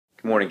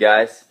Good morning,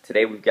 guys.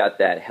 Today we've got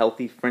that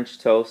healthy French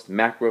toast,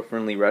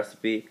 macro-friendly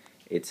recipe.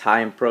 It's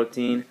high in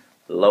protein,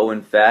 low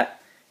in fat,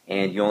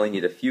 and you only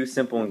need a few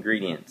simple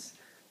ingredients.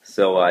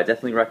 So I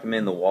definitely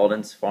recommend the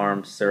Walden's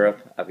Farm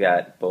syrup. I've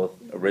got both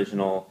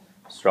original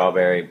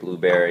strawberry,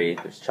 blueberry,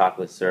 there's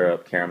chocolate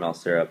syrup, caramel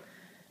syrup.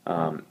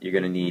 You're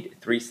going to need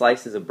 3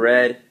 slices of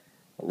bread,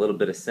 a little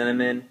bit of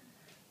cinnamon,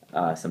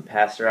 some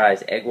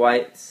pasteurized egg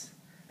whites.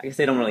 I guess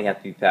they don't really have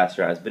to be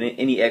pasteurized, but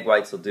any egg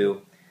whites will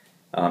do.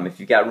 If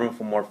you've got room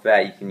for more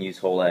fat, you can use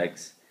whole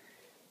eggs.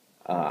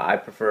 I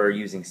prefer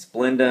using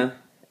Splenda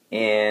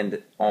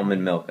and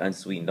almond milk,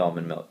 unsweetened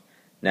almond milk.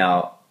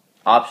 Now,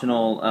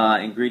 optional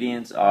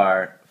ingredients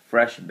are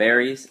fresh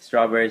berries,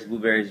 strawberries,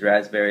 blueberries,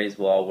 raspberries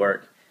will all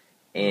work,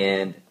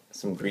 and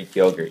some Greek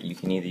yogurt. You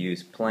can either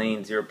use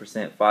plain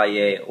 0%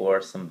 Fage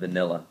or some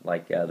vanilla,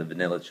 like the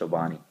vanilla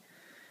Chobani.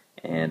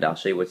 And I'll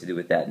show you what to do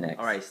with that next.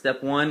 Alright,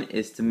 step 1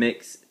 is to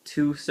mix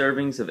 2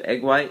 servings of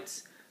egg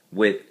whites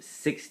with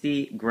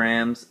 60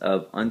 grams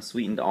of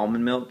unsweetened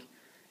almond milk,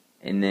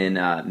 and then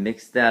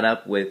mix that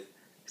up with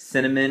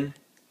cinnamon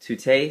to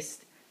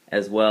taste,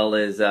 as well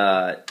as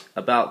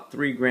about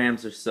 3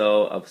 grams or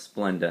so of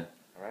Splenda.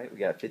 Alright, we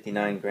got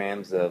 59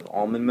 grams of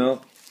almond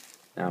milk.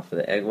 Now for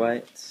the egg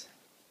whites,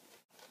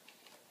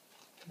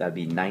 that'd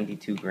be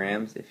 92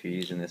 grams if you're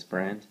using this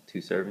brand, 2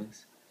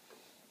 servings.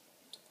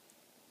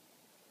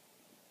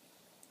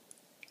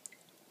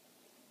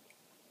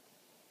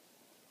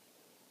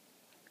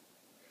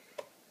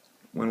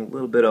 Went a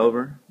little bit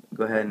over.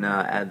 Go ahead and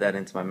add that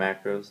into my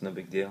macros, no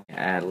big deal.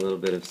 Add a little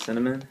bit of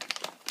cinnamon.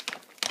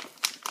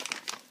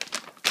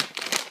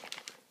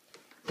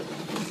 Is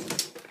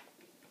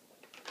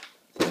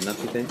that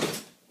enough, you think?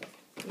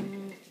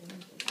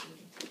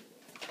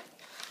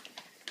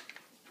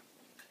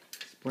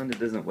 Splenda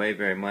doesn't weigh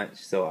very much,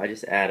 so I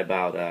just add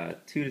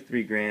about 2 to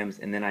 3 grams,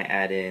 and then I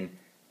add in,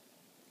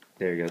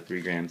 there you go,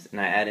 3 grams,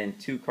 and I add in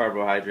 2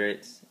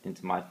 carbohydrates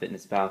into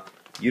MyFitnessPal.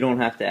 You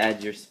don't have to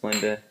add your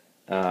Splenda.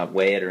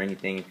 Weigh it or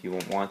anything if you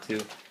won't want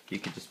to. You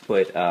could just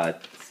put,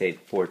 say,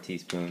 4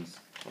 teaspoons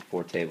or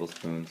 4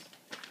 tablespoons.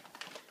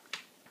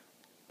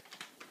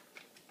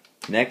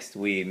 Next,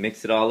 we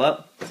mix it all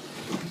up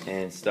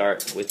and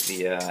start with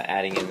the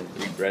adding in the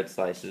 3 bread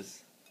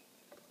slices.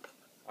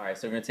 Alright,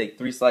 so we're going to take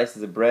 3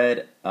 slices of bread.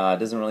 It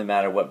doesn't really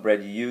matter what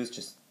bread you use,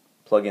 just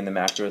plug in the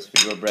macros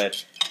for your bread.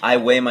 I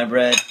weigh my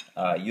bread.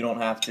 You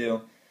don't have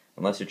to,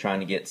 unless you're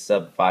trying to get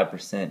sub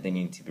 5%, then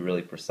you need to be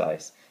really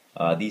precise.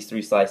 These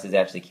 3 slices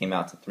actually came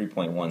out to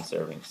 3.1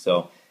 servings,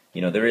 so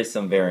you know there is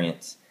some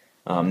variance.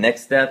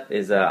 Next step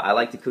is I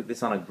like to cook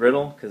this on a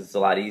griddle because it's a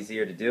lot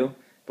easier to do,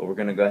 but we're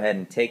going to go ahead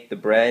and take the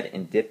bread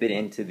and dip it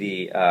into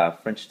the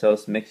French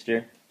toast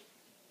mixture.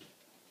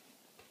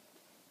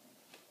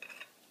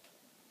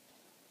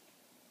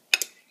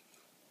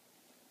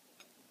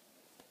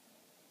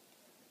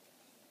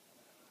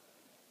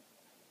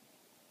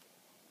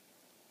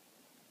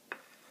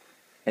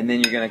 And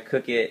then you're going to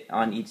cook it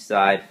on each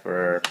side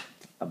for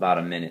about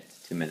a minute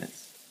to 2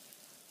 minutes.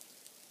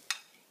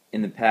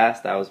 In the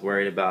past, I was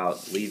worried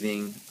about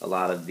leaving a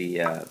lot of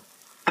the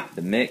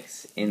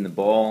mix in the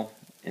bowl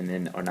and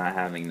then or not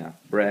having enough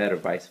bread or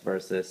vice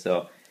versa.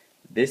 So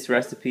this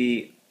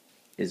recipe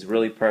is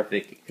really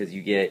perfect because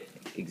you get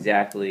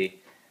exactly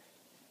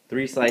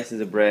 3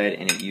 slices of bread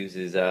and it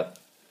uses up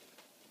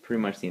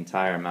pretty much the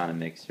entire amount of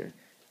mixture.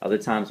 Other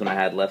times when I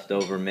had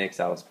leftover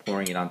mix, I was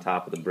pouring it on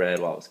top of the bread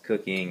while I was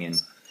cooking,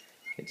 and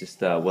it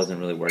just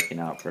wasn't really working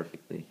out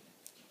perfectly.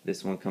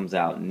 This one comes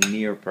out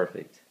near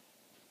perfect.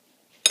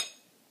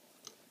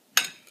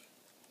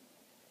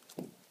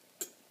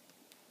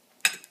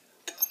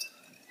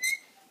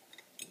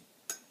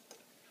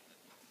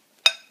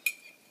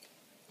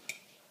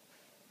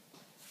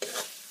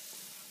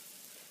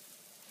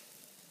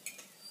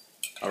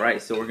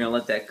 Alright, so we're going to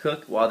let that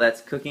cook. While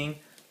that's cooking,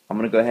 I'm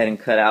going to go ahead and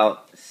cut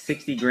out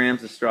 60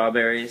 grams of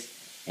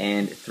strawberries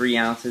and 3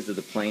 ounces of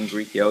the plain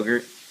Greek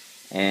yogurt.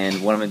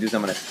 And what I'm going to do is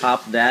I'm going to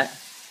top that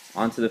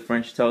onto the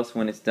French toast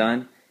when it's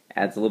done.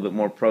 Adds a little bit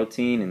more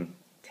protein and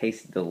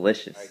tastes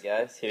delicious. Alright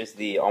guys, here's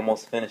the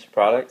almost finished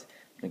product.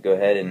 I'm going to go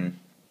ahead and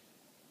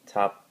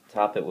top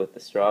it with the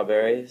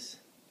strawberries.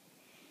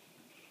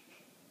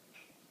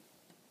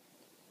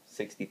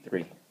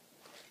 63.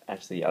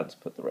 Actually, I'll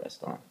just put the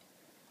rest on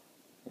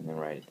and then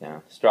write it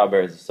down.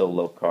 Strawberries are so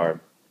low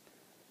carb.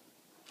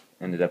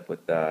 Ended up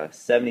with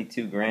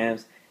 72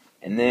 grams.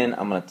 And then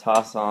I'm going to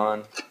toss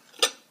on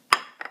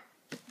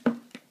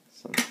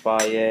some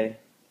Fage.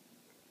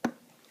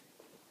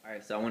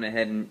 Alright, so I went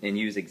ahead and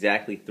used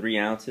exactly 3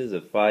 ounces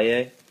of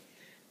Fage.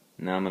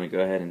 Now I'm going to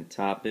go ahead and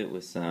top it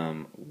with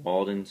some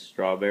walden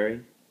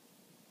strawberry.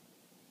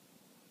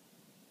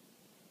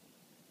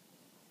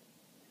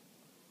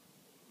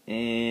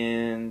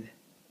 And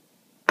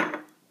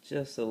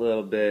just a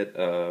little bit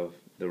of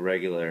the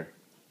regular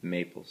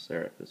maple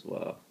syrup as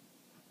well.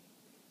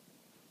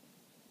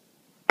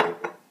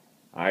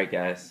 Alright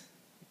guys,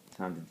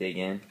 time to dig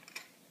in.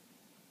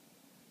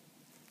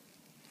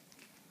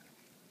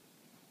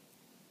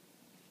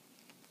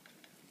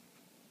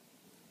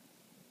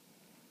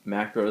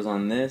 Macros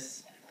on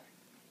this,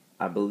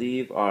 I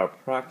believe, are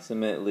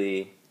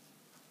approximately,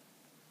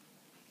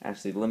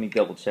 actually, let me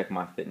double check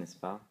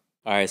MyFitnessPal.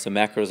 Alright, so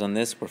macros on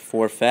this were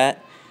 4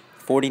 fat,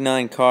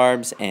 49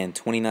 carbs, and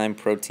 29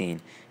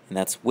 protein. And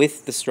that's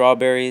with the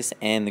strawberries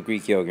and the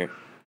Greek yogurt.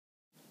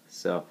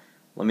 So,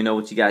 let me know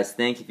what you guys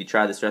think if you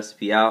try this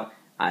recipe out.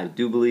 I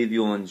do believe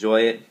you'll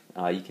enjoy it.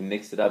 You can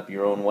mix it up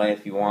your own way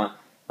if you want.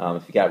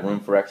 If you got room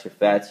for extra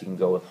fats, you can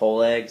go with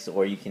whole eggs,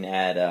 or you can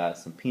add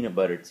some peanut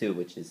butter too,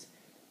 which is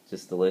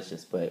just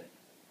delicious. But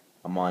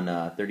I'm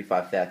on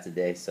 35 fats a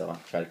day, so I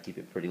try to keep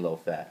it pretty low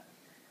fat.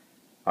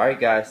 Alright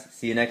guys,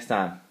 see you next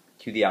time.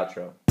 Cue the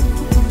outro.